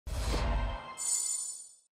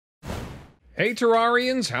Hey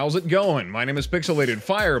Terrarians, how's it going? My name is Pixelated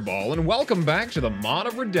Fireball, and welcome back to the Mod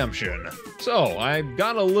of Redemption. So, I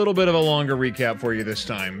got a little bit of a longer recap for you this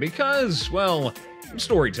time, because, well,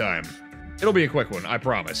 story time. It'll be a quick one, I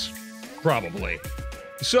promise. Probably.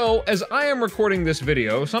 So, as I am recording this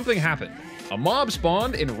video, something happened. A mob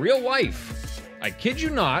spawned in real life. I kid you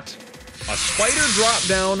not, a spider dropped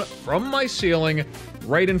down from my ceiling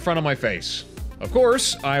right in front of my face. Of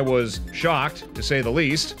course, I was shocked, to say the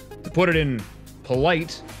least. To put it in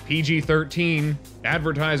polite, PG-13,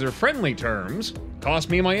 advertiser-friendly terms,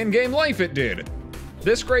 cost me my in-game life, it did.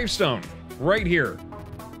 This gravestone, right here.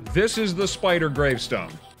 This is the spider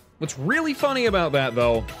gravestone. What's really funny about that,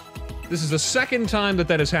 though, this is the second time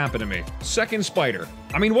that has happened to me. Second spider.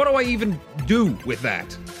 I mean, what do I even do with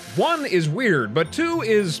that? One is weird, but two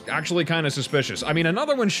is actually kind of suspicious. I mean,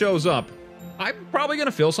 another one shows up, I'm probably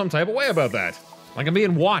gonna feel some type of way about that. Like I'm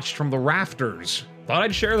being watched from the rafters. Thought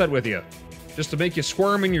I'd share that with you, just to make you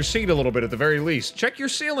squirm in your seat a little bit at the very least. Check your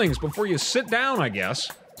ceilings before you sit down, I guess.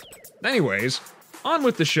 Anyways, on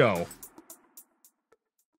with the show.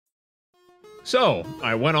 So,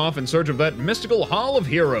 I went off in search of that mystical Hall of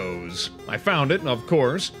Heroes. I found it, of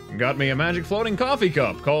course, and got me a magic floating coffee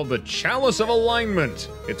cup called the Chalice of Alignment.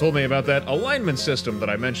 It told me about that alignment system that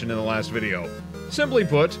I mentioned in the last video. Simply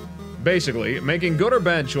put, basically, making good or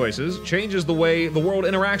bad choices changes the way the world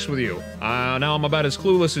interacts with you. Now I'm about as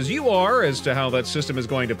clueless as you are as to how that system is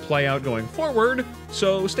going to play out going forward,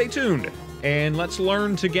 so stay tuned, and let's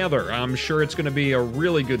learn together. I'm sure it's going to be a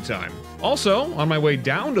really good time. Also, on my way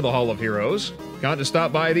down to the Hall of Heroes, got to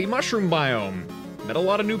stop by the mushroom biome. Met a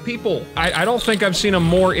lot of new people. I don't think I've seen a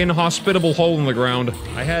more inhospitable hole in the ground.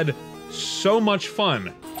 I had so much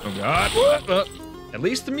fun. Oh god. At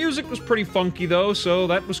least the music was pretty funky though, so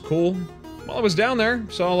that was cool. While I was down there,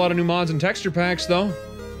 saw a lot of new mods and texture packs though.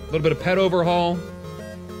 A little bit of pet overhaul,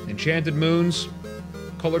 Enchanted Moons,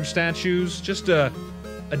 colored statues, just a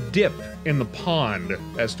dip in the pond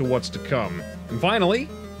as to what's to come. And finally,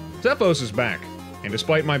 Zephos is back. And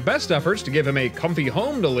despite my best efforts to give him a comfy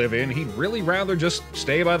home to live in, he'd really rather just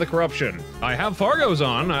stay by the corruption. I have Fargo's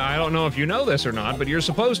on. I don't know if you know this or not, but you're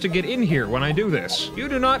supposed to get in here when I do this. You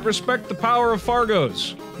do not respect the power of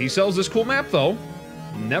Fargo's. He sells this cool map, though.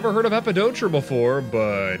 Never heard of Epidotra before,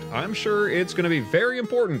 but I'm sure it's going to be very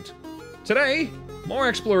important. Today, more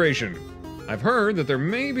exploration. I've heard that there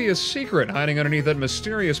may be a secret hiding underneath that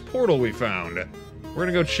mysterious portal we found. We're going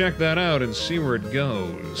to go check that out and see where it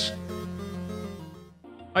goes.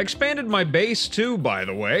 I expanded my base too, by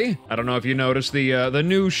the way. I don't know if you noticed the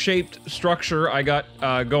new shaped structure I got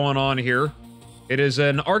going on here. It is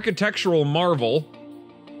an architectural marvel,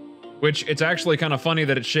 which it's actually kind of funny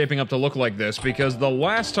that it's shaping up to look like this, because the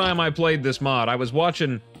last time I played this mod, I was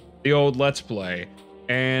watching the old Let's Play,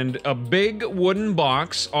 and a big wooden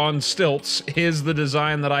box on stilts is the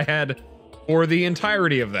design that I had for the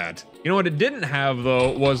entirety of that. You know what it didn't have,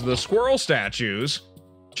 though, was the squirrel statues.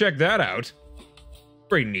 Check that out.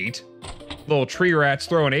 Pretty neat. Little tree rats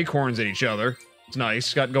throwing acorns at each other. It's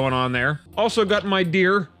nice, got going on there. Also got my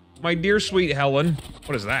dear sweet Helen.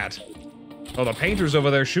 What is that? Oh, the painter's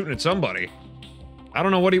over there shooting at somebody. I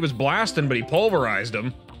don't know what he was blasting, but he pulverized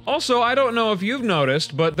him. Also, I don't know if you've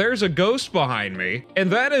noticed, but there's a ghost behind me.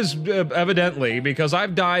 And that is evidently because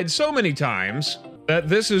I've died so many times that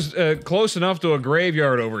this is close enough to a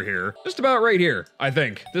graveyard over here. Just about right here, I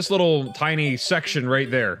think. This little tiny section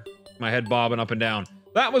right there. My head bobbing up and down.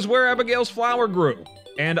 That was where Abigail's flower grew,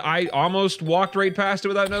 and I almost walked right past it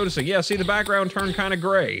without noticing. Yeah, see, the background turned kind of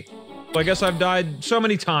gray. So I guess I've died so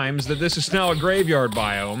many times that this is now a graveyard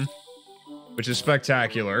biome, which is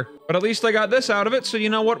spectacular. But at least I got this out of it, so you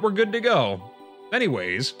know what, we're good to go.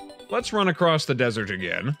 Anyways, let's run across the desert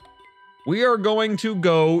again. We are going to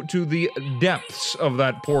go to the depths of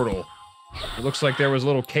that portal. It looks like there was a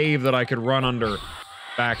little cave that I could run under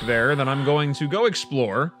back there, then I'm going to go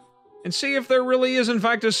explore and see if there really is, in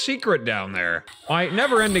fact, a secret down there. My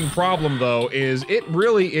never-ending problem, though, is it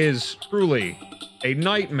really is, truly, a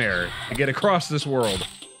nightmare to get across this world.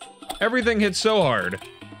 Everything hits so hard,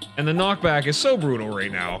 and the knockback is so brutal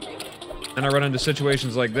right now. And I run into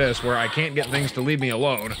situations like this where I can't get things to leave me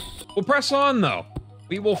alone. We'll press on, though.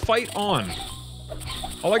 We will fight on.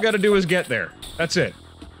 All I gotta do is get there. That's it.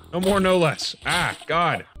 No more, no less. Ah,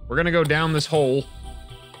 God. We're gonna go down this hole.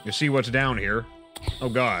 You see what's down here. Oh,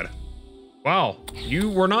 God. Wow, you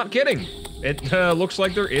were not kidding. It looks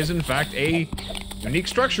like there is, in fact, a unique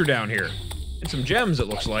structure down here. And some gems, it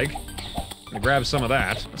looks like. I'm gonna grab some of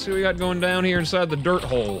that. Let's see what we got going down here inside the dirt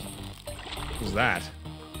hole. What is that?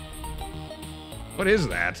 What is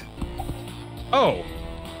that? Oh.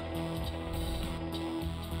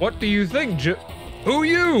 What do you think, Who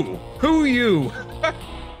you? Who you?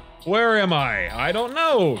 Where am I? I don't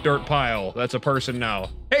know, dirt pile. That's a person now.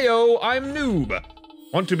 Heyo, I'm Noob.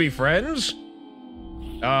 Want to be friends?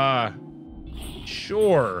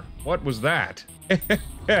 Sure. What was that?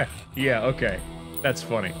 Yeah, okay. That's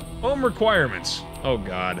funny. Home requirements. Oh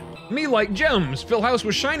god. Me like gems. Fill house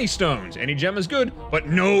with shiny stones. Any gem is good, but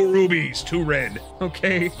no rubies. Too red.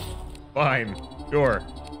 Okay. Fine. Sure.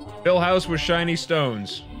 Fill house with shiny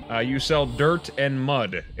stones. You sell dirt and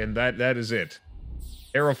mud, and that is it.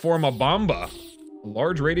 Terraform a bomba. A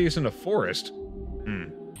large radius in a forest.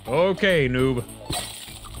 Okay, noob.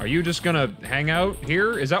 Are you just gonna hang out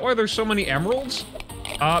here? Is that why there's so many emeralds?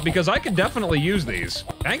 Because I could definitely use these.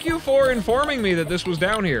 Thank you for informing me that this was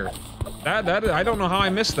down here. I don't know how I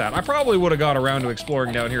missed that. I probably would have got around to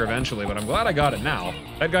exploring down here eventually, but I'm glad I got it now.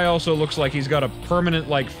 That guy also looks like he's got a permanent,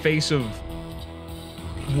 like, face of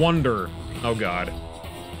wonder. Oh god.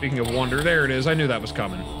 Speaking of wonder, there it is. I knew that was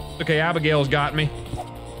coming. Okay, Abigail's got me.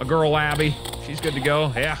 A girl Abby. She's good to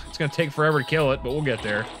go. Yeah, it's gonna take forever to kill it, but we'll get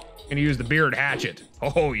there. Gonna use the beard hatchet.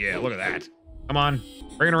 Oh yeah, look at that. Come on,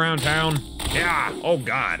 bring it around town. Yeah, oh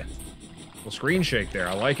god. Little screen shake there,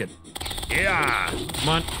 I like it. Yeah, come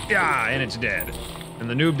on, yeah, and it's dead. And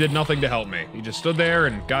the noob did nothing to help me. He just stood there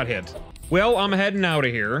and got hit. Well, I'm heading out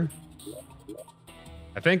of here.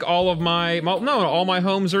 I think all of my, well, no, all my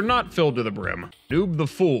homes are not filled to the brim. Noob the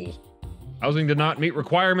fool. Housing did not meet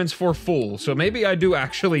requirements for fool, so maybe I do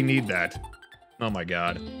actually need that. Oh my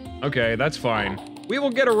god. Okay, that's fine. We will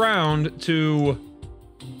get around to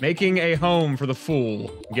making a home for the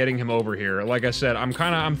fool, getting him over here. Like I said,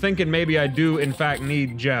 I'm thinking maybe I do in fact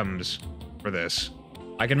need gems for this.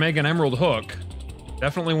 I can make an emerald hook.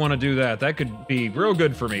 Definitely want to do that. That could be real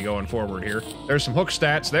good for me going forward here. There's some hook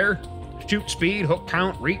stats there. Shoot speed, hook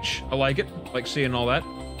count, reach. I like it. Like seeing all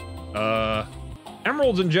that.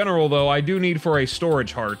 Emeralds in general, though, I do need for a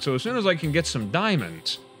storage heart, so as soon as I can get some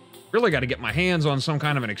diamonds, really gotta get my hands on some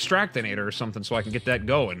kind of an extractinator or something so I can get that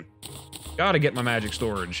going. Gotta get my magic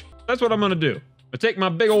storage. That's what I'm gonna do. I take my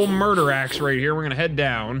big old murder axe right here. We're gonna head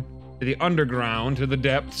down to the underground, to the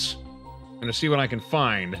depths. I'm gonna see what I can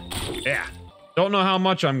find. Yeah. Don't know how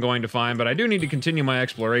much I'm going to find, but I do need to continue my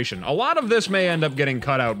exploration. A lot of this may end up getting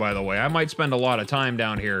cut out, by the way. I might spend a lot of time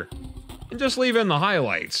down here and just leave in the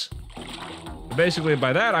highlights. But basically,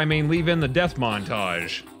 by that, I mean leave in the death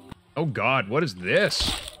montage. Oh god, what is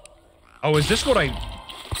this? Oh, is this what I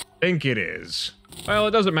think it is? Well,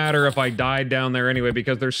 it doesn't matter if I died down there anyway,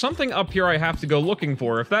 because there's something up here I have to go looking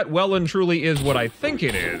for. If that well and truly is what I think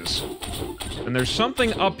it is, then there's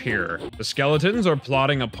something up here. The skeletons are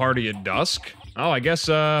plotting a party at dusk. Oh, I guess,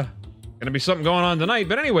 gonna be something going on tonight.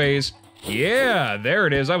 But anyways, yeah, there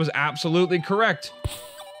it is. I was absolutely correct.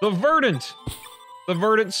 The Verdant. The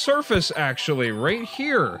Verdant surface, actually, right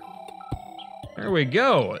here. There we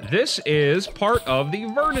go. This is part of the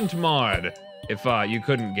Verdant Mod, if you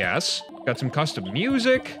couldn't guess. Got some custom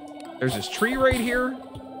music. There's this tree right here.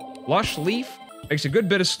 Lush leaf. Makes a good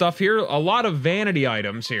bit of stuff here. A lot of vanity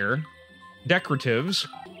items here. Decoratives.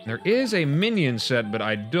 There is a minion set, but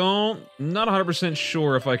not 100%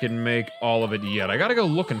 sure if I can make all of it yet. I gotta go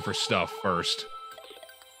looking for stuff first.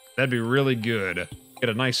 That'd be really good. Get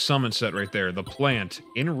a nice summon set right there. The plant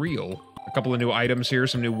in real. A couple of new items here,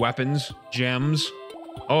 some new weapons, gems.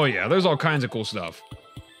 Oh yeah, there's all kinds of cool stuff.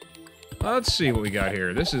 Let's see what we got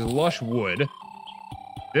here. This is lush wood.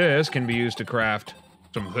 This can be used to craft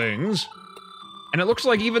some things. And it looks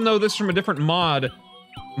like even though this is from a different mod,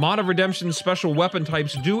 Mod of Redemption's special weapon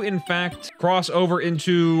types do in fact cross over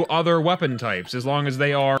into other weapon types, as long as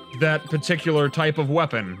they are that particular type of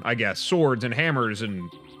weapon, I guess. Swords and hammers, and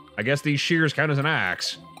I guess these shears count as an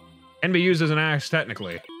axe. Can be used as an axe,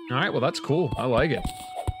 technically. Alright, well that's cool. I like it.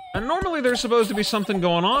 And normally there's supposed to be something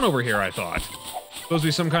going on over here, I thought. Supposed to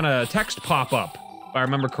be some kind of text pop-up, if I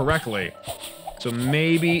remember correctly. So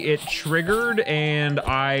maybe it triggered and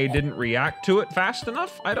I didn't react to it fast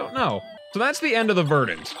enough? I don't know. So that's the end of the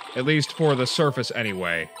Verdant, at least for the surface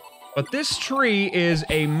anyway. But this tree is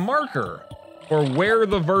a marker for where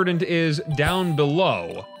the Verdant is down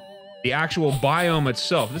below. The actual biome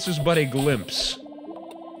itself. This is but a glimpse.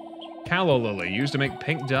 Calla lily, used to make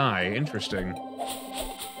pink dye. Interesting.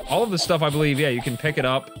 All of this stuff, I believe, yeah, you can pick it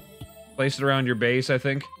up, place it around your base, I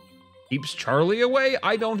think. Keeps Charlie away?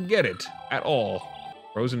 I don't get it at all.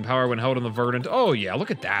 Frozen power when held in the Verdant. Oh yeah,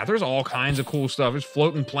 look at that. There's all kinds of cool stuff. There's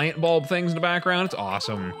floating plant bulb things in the background. It's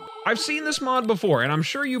awesome. I've seen this mod before, and I'm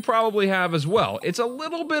sure you probably have as well. It's a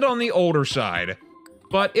little bit on the older side,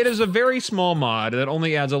 but it is a very small mod that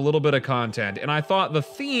only adds a little bit of content, and I thought the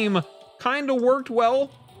theme kind of worked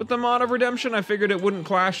well with the Mod of Redemption. I figured it wouldn't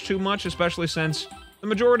clash too much, especially since The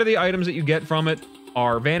majority of the items that you get from it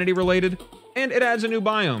are vanity related, and it adds a new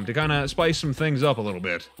biome to kind of spice some things up a little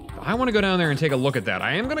bit. I want to go down there and take a look at that.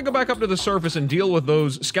 I am going to go back up to the surface and deal with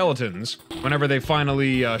those skeletons whenever they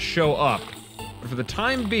finally show up. But for the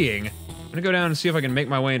time being, I'm going to go down and see if I can make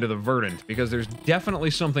my way into the Verdant, because there's definitely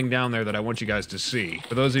something down there that I want you guys to see,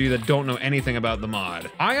 for those of you that don't know anything about the mod.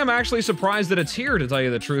 I am actually surprised that it's here, to tell you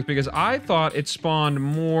the truth, because I thought it spawned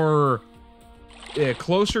more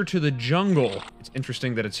closer to the jungle. It's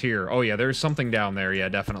interesting that it's here. Oh yeah, there's something down there. Yeah,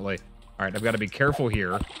 definitely. All right, I've got to be careful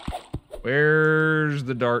here. Where's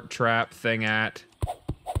the dart trap thing at?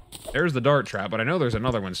 There's the dart trap, but I know there's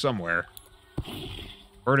another one somewhere.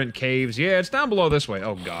 Verdant caves. Yeah, it's down below this way.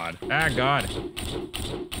 Oh, God. Ah, God.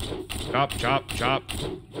 Chop, chop, chop.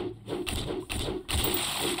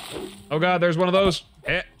 Oh, God, there's one of those.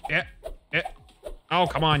 Oh,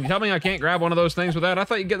 come on. You tell me I can't grab one of those things with that? I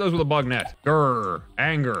thought you'd get those with a bug net. Grr.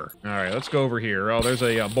 Anger. All right, let's go over here. Oh, there's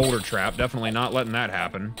a boulder trap. Definitely not letting that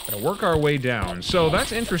happen. Gotta work our way down. So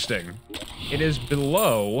that's interesting. It is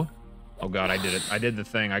below... Oh, God, I did it. I did the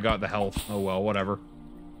thing. I got the health. Oh, well, whatever.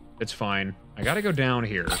 It's fine. I gotta go down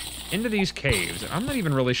here into these caves. I'm not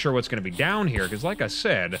even really sure what's gonna be down here, because like I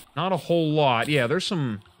said, not a whole lot. Yeah, there's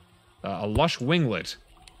some... a lush winglet.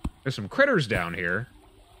 There's some critters down here.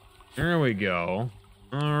 There we go.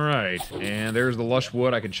 All right, and there's the lush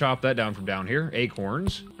wood. I can chop that down from down here.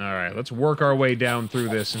 Acorns. All right, let's work our way down through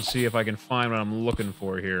this and see if I can find what I'm looking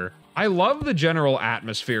for here. I love the general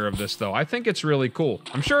atmosphere of this, though. I think it's really cool.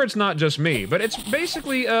 I'm sure it's not just me, but it's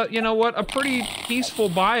basically, you know what, a pretty peaceful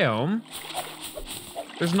biome.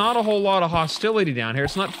 There's not a whole lot of hostility down here.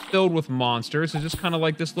 It's not filled with monsters. It's just kind of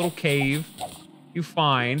like this little cave. You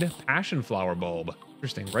find passion flower bulb.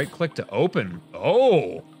 Interesting. Right-click to open.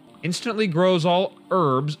 Oh! Instantly grows all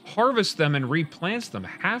herbs, harvests them, and replants them.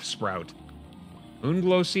 Half sprout.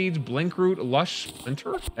 Moonglow seeds, blinkroot, lush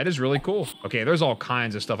splinter. That is really cool. Okay, there's all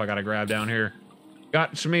kinds of stuff I gotta grab down here.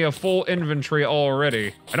 Got me a full inventory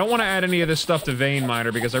already. I don't want to add any of this stuff to Vein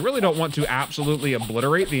Miner because I really don't want to absolutely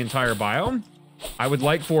obliterate the entire biome. I would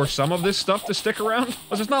like for some of this stuff to stick around.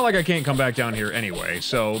 But it's not like I can't come back down here anyway.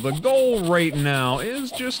 So the goal right now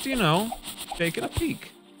is just, you know, taking a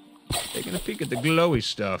peek. Taking a peek at the glowy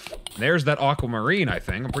stuff. There's that aquamarine, I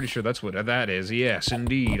think. I'm pretty sure that's what that is. Yes,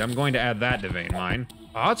 indeed. I'm going to add that to Vein Mine.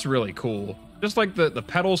 Oh, that's really cool. Just like the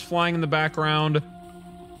petals flying in the background.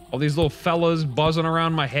 All these little fellas buzzing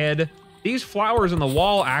around my head. These flowers in the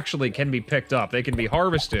wall actually can be picked up. They can be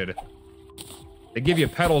harvested. They give you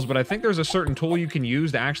petals, but I think there's a certain tool you can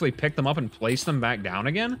use to actually pick them up and place them back down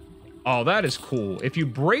again. Oh, that is cool. If you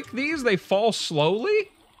break these, they fall slowly?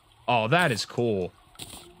 Oh, that is cool.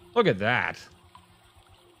 Look at that.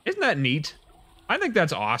 Isn't that neat? I think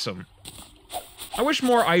that's awesome. I wish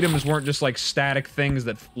more items weren't just like static things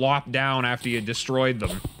that flop down after you destroyed them.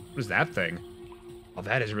 What is that thing? Oh,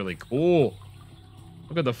 that is really cool.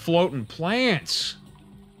 Look at the floating plants.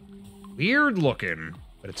 Weird looking,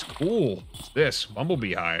 but it's cool. What's this?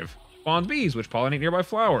 Bumblebee hive. Spawns bees, which pollinate nearby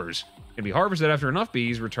flowers. Can be harvested after enough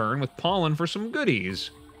bees return with pollen for some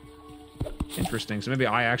goodies. Interesting. So maybe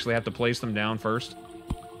I actually have to place them down first.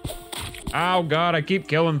 Oh, God, I keep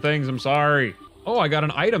killing things. I'm sorry. Oh, I got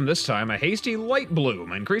an item this time. A hasty light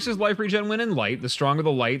bloom. Increases life regen when in light. The stronger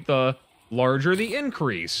the light, the larger the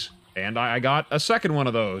increase. And I got a second one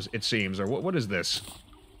of those, it seems. Or what is this?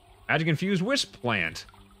 Magic-infused wisp plant.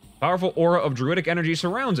 Powerful aura of druidic energy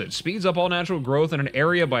surrounds it. Speeds up all natural growth in an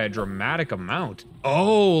area by a dramatic amount.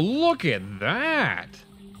 Oh, look at that.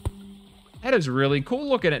 That is really cool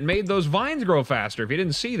looking. It made those vines grow faster, if you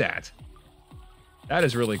didn't see that. That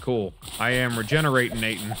is really cool. I am regenerating,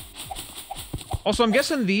 Nathan. Also, I'm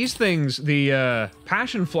guessing these things, the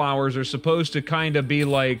passion flowers, are supposed to kind of be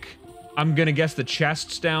like, I'm gonna guess the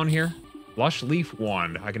chests down here. Lush leaf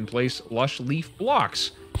wand. I can place lush leaf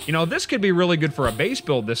blocks. You know, this could be really good for a base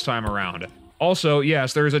build this time around. Also,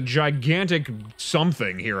 yes, there's a gigantic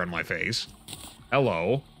something here on my face.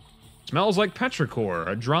 Hello. Smells like petrichor,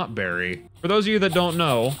 a drop berry. For those of you that don't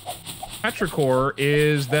know, petrichor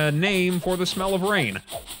is the name for the smell of rain.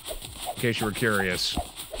 In case you were curious.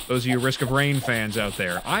 Those of you Risk of Rain fans out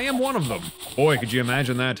there. I am one of them. Boy, could you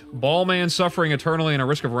imagine that? Ballman suffering eternally in a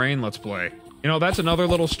Risk of Rain let's play. You know, that's another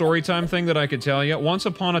little storytime thing that I could tell you. Once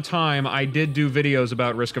upon a time, I did do videos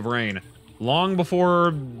about Risk of Rain. Long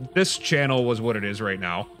before this channel was what it is right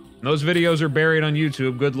now. And those videos are buried on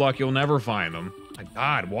YouTube. Good luck, you'll never find them. My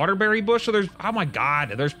God, waterberry bush? So there's, oh my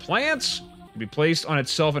God, there's plants? To be placed on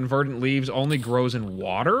itself in verdant leaves only grows in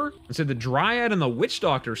water? It said the dryad and the witch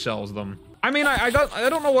doctor sells them. I mean, I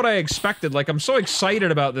don't know what I expected. Like, I'm so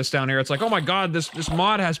excited about this down here. It's like, oh my god, this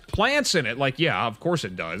mod has plants in it. Like, yeah, of course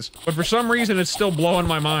it does. But for some reason, it's still blowing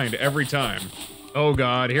my mind every time. Oh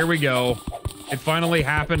god, here we go. It finally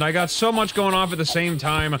happened. I got so much going off at the same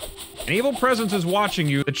time. An evil presence is watching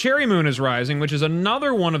you. The cherry moon is rising, which is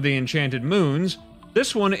another one of the enchanted moons.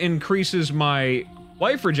 This one increases my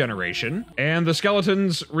life regeneration, and the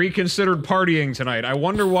skeletons reconsidered partying tonight. I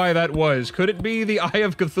wonder why that was. Could it be the Eye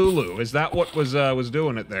of Cthulhu? Is that what was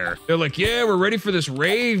doing it there? They're like, yeah, we're ready for this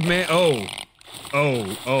rave, man. Oh.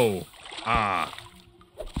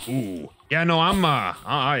 Ooh. Yeah, no,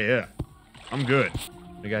 yeah. I'm good.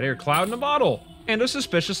 We got here cloud in a bottle, and a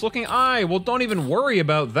suspicious looking eye. Well, don't even worry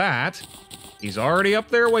about that. He's already up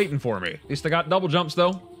there waiting for me. At least I got double jumps,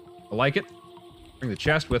 though. I like it. Bring the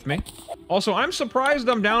chest with me. Also, I'm surprised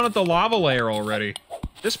I'm down at the lava layer already.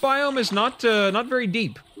 This biome is not very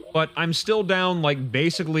deep, but I'm still down, like,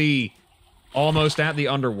 basically almost at the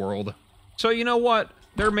underworld. So, you know what?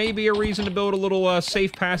 There may be a reason to build a little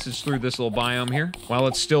safe passage through this little biome here, while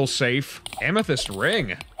it's still safe. Amethyst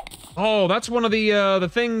ring. Oh, that's one of the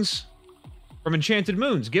things from Enchanted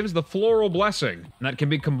Moons. Gives the floral blessing. And that can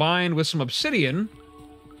be combined with some obsidian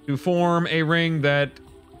to form a ring that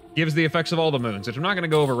gives the effects of all the moons, which I'm not going to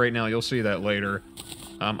go over right now. You'll see that later.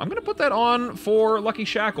 I'm going to put that on for Lucky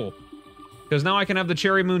Shackle, because now I can have the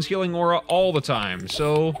Cherry Moon's healing aura all the time.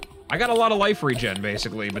 So I got a lot of life regen,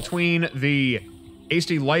 basically, between the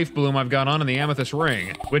hasty life bloom I've got on and the amethyst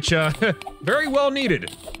ring, which, very well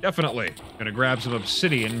needed. Definitely. Gonna grab some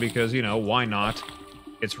obsidian because, you know, why not?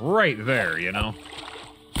 It's right there, you know?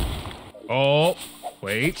 Oh,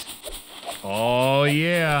 wait. Oh,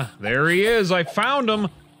 yeah. There he is. I found him.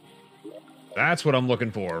 That's what I'm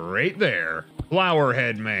looking for, right there.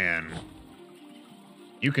 Flowerhead Man.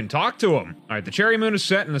 You can talk to him. All right, the cherry moon is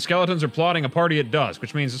set and the skeletons are plotting a party at dusk,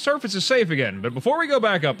 which means the surface is safe again. But before we go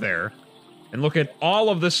back up there and look at all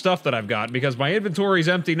of this stuff that I've got, because my inventory's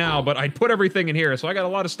empty now, but I put everything in here, so I got a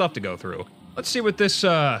lot of stuff to go through. Let's see what this,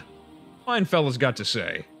 fine fella's got to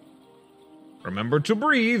say. Remember to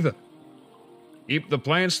breathe. Keep the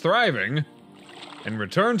plants thriving. And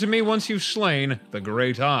return to me once you've slain the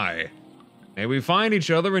Great Eye. May we find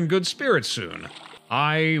each other in good spirits soon.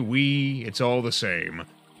 I, we, it's all the same.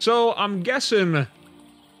 So, I'm guessing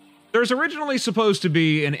there's originally supposed to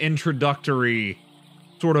be an introductory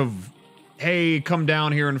sort of, hey, come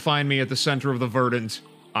down here and find me at the center of the Verdant.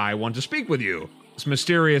 I want to speak with you. This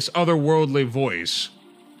mysterious, otherworldly voice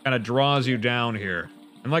kind of draws you down here.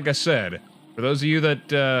 And like I said, for those of you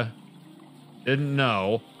that didn't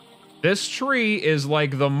know, this tree is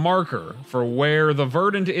like the marker for where the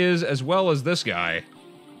Verdant is, as well as this guy.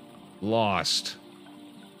 Lost.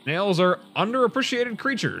 Snails are underappreciated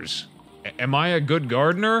creatures. Am I a good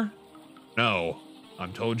gardener? No.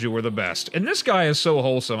 I'm told you we're the best. And this guy is so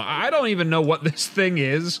wholesome. I don't even know what this thing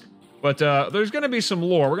is, but there's going to be some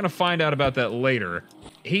lore. We're going to find out about that later.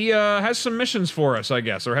 He has some missions for us, I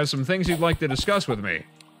guess, or has some things he'd like to discuss with me.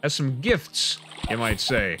 Has some gifts, you might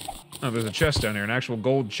say. Oh, there's a chest down here, an actual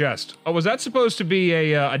gold chest. Oh, was that supposed to be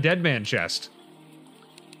a dead man chest?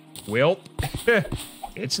 Well,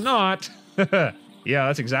 it's not. Yeah,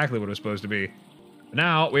 that's exactly what it was supposed to be.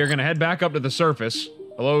 Now, we are going to head back up to the surface.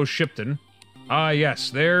 Hello, Shipton. Ah,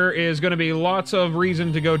 yes, there is going to be lots of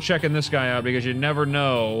reason to go checking this guy out, because you never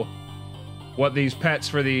know what these pets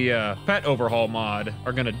for the pet overhaul mod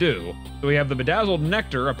are going to do. So we have the Bedazzled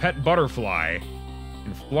Nectar, a pet butterfly.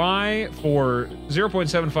 Can fly for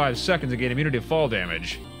 0.75 seconds and gain immunity to fall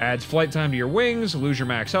damage. Adds flight time to your wings, lose your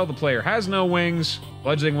max health. The player has no wings.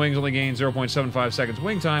 Fledgling wings only gain 0.75 seconds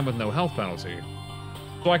wing time with no health penalty.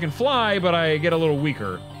 So I can fly, but I get a little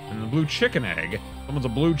weaker. And the blue chicken egg. Someone's a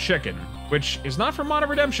blue chicken, which is not for Mod of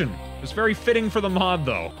Redemption. It's very fitting for the mod,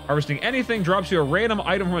 though. Harvesting anything drops you a random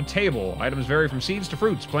item from a table. Items vary from seeds to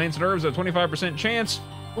fruits. Plants and herbs have a 25% chance.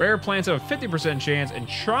 Rare plants have a 50% chance, and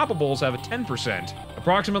choppables have a 10%.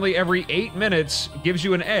 Approximately every 8 minutes gives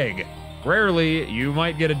you an egg. Rarely, you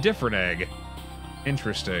might get a different egg.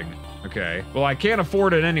 Interesting. Okay. Well, I can't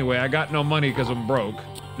afford it anyway. I got no money because I'm broke.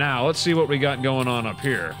 Now, let's see what we got going on up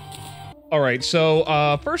here. Alright,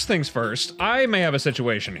 so, first things first, I may have a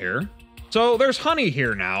situation here. So, there's honey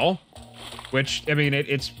here now. Which, I mean,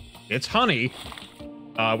 it's honey.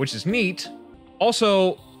 Which is neat.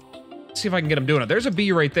 Also, let's see if I can get him doing it. There's a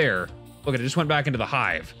bee right there. Look, it just went back into the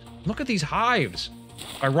hive. Look at these hives.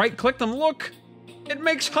 If I right-click them, look. It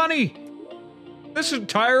makes honey. This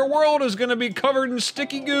entire world is gonna be covered in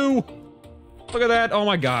sticky goo. Look at that. Oh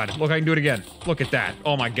my god. Look, I can do it again. Look at that.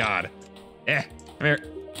 Oh my god. Come here.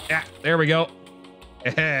 Yeah, there we go.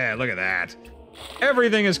 Look at that.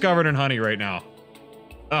 Everything is covered in honey right now.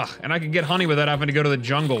 Ugh, and I can get honey without having to go to the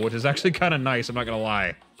jungle, which is actually kind of nice, I'm not gonna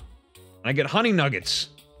lie. And I get honey nuggets.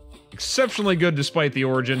 Exceptionally good despite the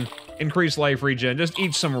origin. Increased life regen, just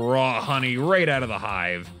eat some raw honey right out of the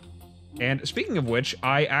hive. And speaking of which,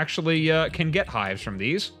 I actually can get hives from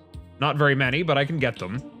these. Not very many, but I can get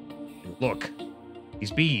them. Look,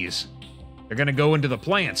 these bees. They're gonna go into the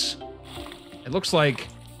plants. It looks like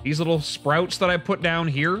these little sprouts that I put down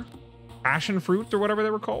here, passion fruit or whatever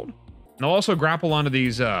they were called. And they'll also grapple onto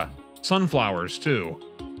these sunflowers too.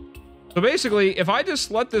 So basically, if I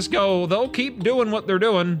just let this go, they'll keep doing what they're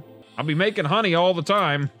doing. I'll be making honey all the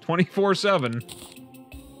time, 24/7.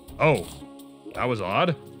 Oh, that was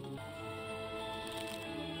odd.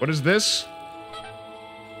 What is this?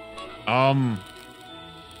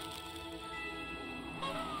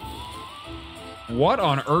 What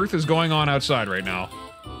on earth is going on outside right now?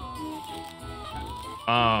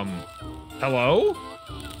 Hello?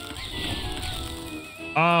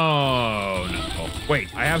 Oh, no.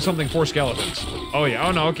 Wait, I have something for skeletons. Oh, yeah.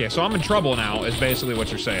 Oh, no, okay. So I'm in trouble now, is basically what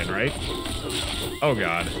you're saying, right? Oh,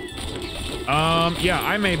 God. Yeah,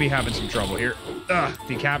 I may be having some trouble here. Ugh,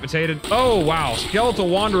 decapitated. Oh, wow. Skeletal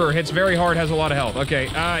Wanderer hits very hard, has a lot of health. Okay,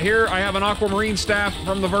 here I have an aquamarine staff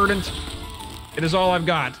from the Verdant. It is all I've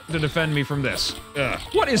got to defend me from this. Ugh.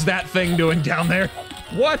 What is that thing doing down there?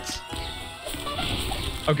 What?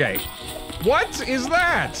 Okay. What is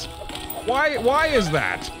that? Why is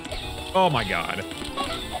that? Oh my god.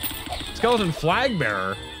 Skeleton flag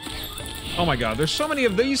bearer. Oh my god, there's so many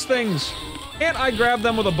of these things. Can't I grab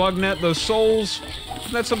them with a bug net, those souls?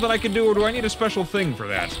 Isn't that something I can do, or do I need a special thing for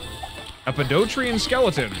that? A Podotrian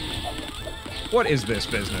skeleton. What is this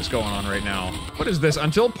business going on right now? What is this?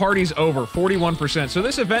 Until party's over, 41%. So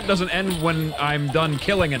this event doesn't end when I'm done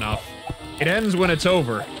killing enough. It ends when it's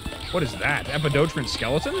over. What is that? Epidotrian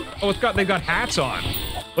skeleton? Oh, they've got hats on.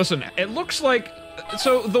 Listen, it looks like...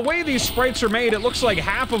 So the way these sprites are made, it looks like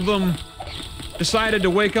half of them decided to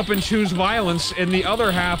wake up and choose violence, and the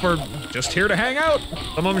other half are just here to hang out.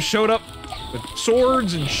 Some of them showed up with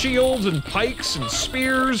swords and shields and pikes and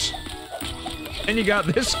spears. And you got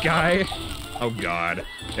this guy. Oh, God.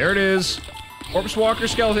 There it is. Corpse Walker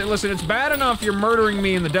Skeleton. Listen, it's bad enough you're murdering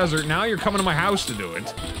me in the desert. Now you're coming to my house to do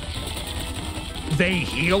it. They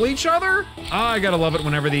heal each other? I gotta love it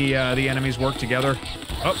whenever the enemies work together.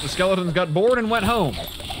 Oh, the skeletons got bored and went home.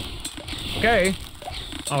 Okay.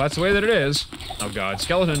 Oh, that's the way that it is. Oh, God.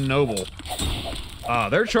 Skeleton Noble.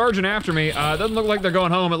 They're charging after me. It doesn't look like they're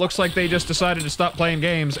going home. It looks like they just decided to stop playing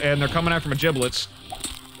games, and they're coming after my giblets.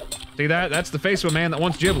 See that? That's the face of a man that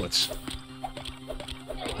wants giblets.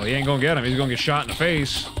 Well, he ain't gonna get him. He's gonna get shot in the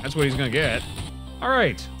face. That's what he's gonna get. All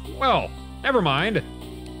right. Well, never mind.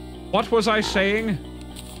 What was I saying?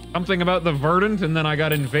 Something about the Verdant, and then I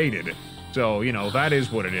got invaded. So, you know, that is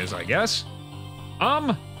what it is, I guess.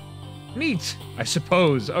 Neat, I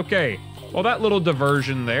suppose. Okay. Well, that little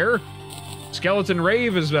diversion there. Skeleton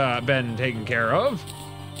Rave has been taken care of.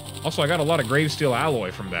 Also, I got a lot of Gravesteel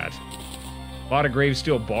alloy from that. A lot of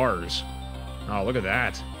Gravesteel bars. Oh, look at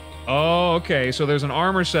that. Oh, okay, so there's an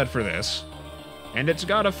armor set for this. And it's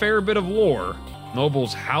got a fair bit of lore.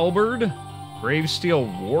 Noble's Halberd, Gravesteel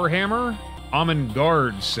Warhammer, Common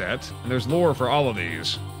Guard set, and there's lore for all of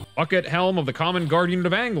these. Bucket Helm of the Common Guard unit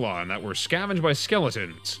of Anglon that were scavenged by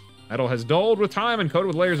skeletons. Metal has dulled with time and coated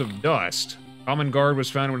with layers of dust. Common Guard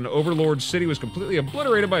was found when an Overlord's city was completely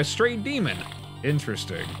obliterated by a stray demon.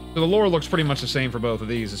 Interesting. So the lore looks pretty much the same for both of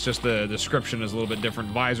these. It's just the description is a little bit different.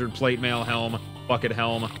 Visored plate mail helm, bucket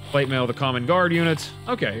helm, plate mail the Common Guard unit.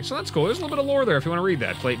 Okay, so that's cool. There's a little bit of lore there if you want to read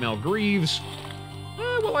that. Plate mail Greaves.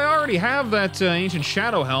 Well, I already have that ancient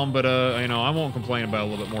shadow helm, but you know, I won't complain about a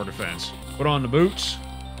little bit more defense. Put on the boots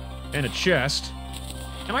and a chest.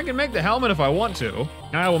 And I can make the helmet if I want to.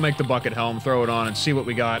 I will make the bucket helm, throw it on, and see what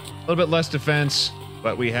we got. A little bit less defense,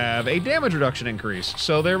 but we have a damage reduction increase.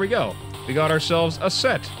 So there we go. We got ourselves a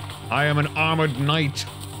set. I am an armored knight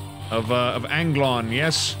of Anglon,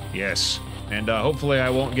 yes? Yes. And hopefully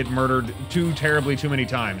I won't get murdered too many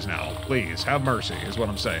times now. Please, have mercy, is what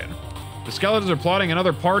I'm saying. The skeletons are plotting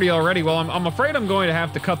another party already. Well, I'm afraid I'm going to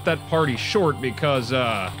have to cut that party short because,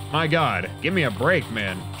 my god, give me a break,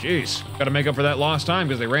 man. Jeez. Gotta make up for that lost time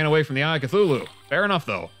because they ran away from the Eye of Cthulhu. Fair enough,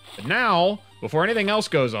 though. But now, before anything else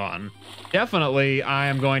goes on, definitely I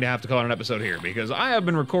am going to have to call it an episode here because I have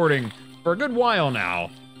been recording for a good while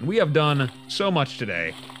now, and we have done so much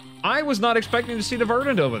today. I was not expecting to see the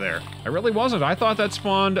Verdant over there. I really wasn't. I thought that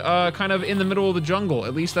spawned kind of in the middle of the jungle.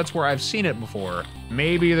 At least that's where I've seen it before.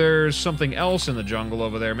 Maybe there's something else in the jungle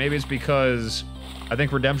over there. Maybe it's because I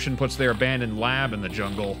think Redemption puts their abandoned lab in the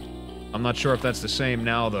jungle. I'm not sure if that's the same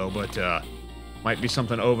now, though, but Might be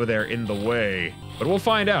something over there in the way, but we'll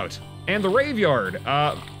find out. And the Raveyard,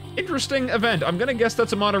 interesting event. I'm gonna guess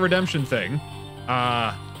that's a Mod of Redemption thing.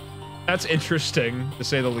 That's interesting, to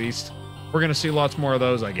say the least. We're gonna see lots more of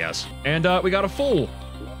those, I guess. And we got a Fool.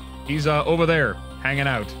 He's over there, hanging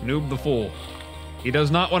out. Noob the Fool. He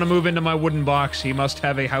does not want to move into my wooden box. He must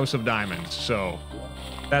have a house of diamonds, so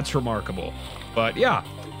that's remarkable. But yeah,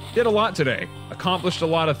 did a lot today. Accomplished a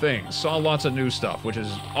lot of things. Saw lots of new stuff, which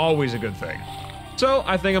is always a good thing. So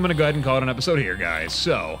I think I'm gonna go ahead and call it an episode here, guys.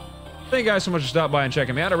 So thank you guys so much for stopping by and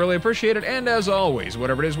checking me out. I really appreciate it. And as always,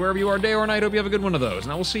 whatever it is, wherever you are, day or night, hope you have a good one of those.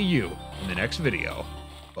 And I will see you in the next video.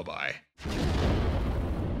 Bye-bye.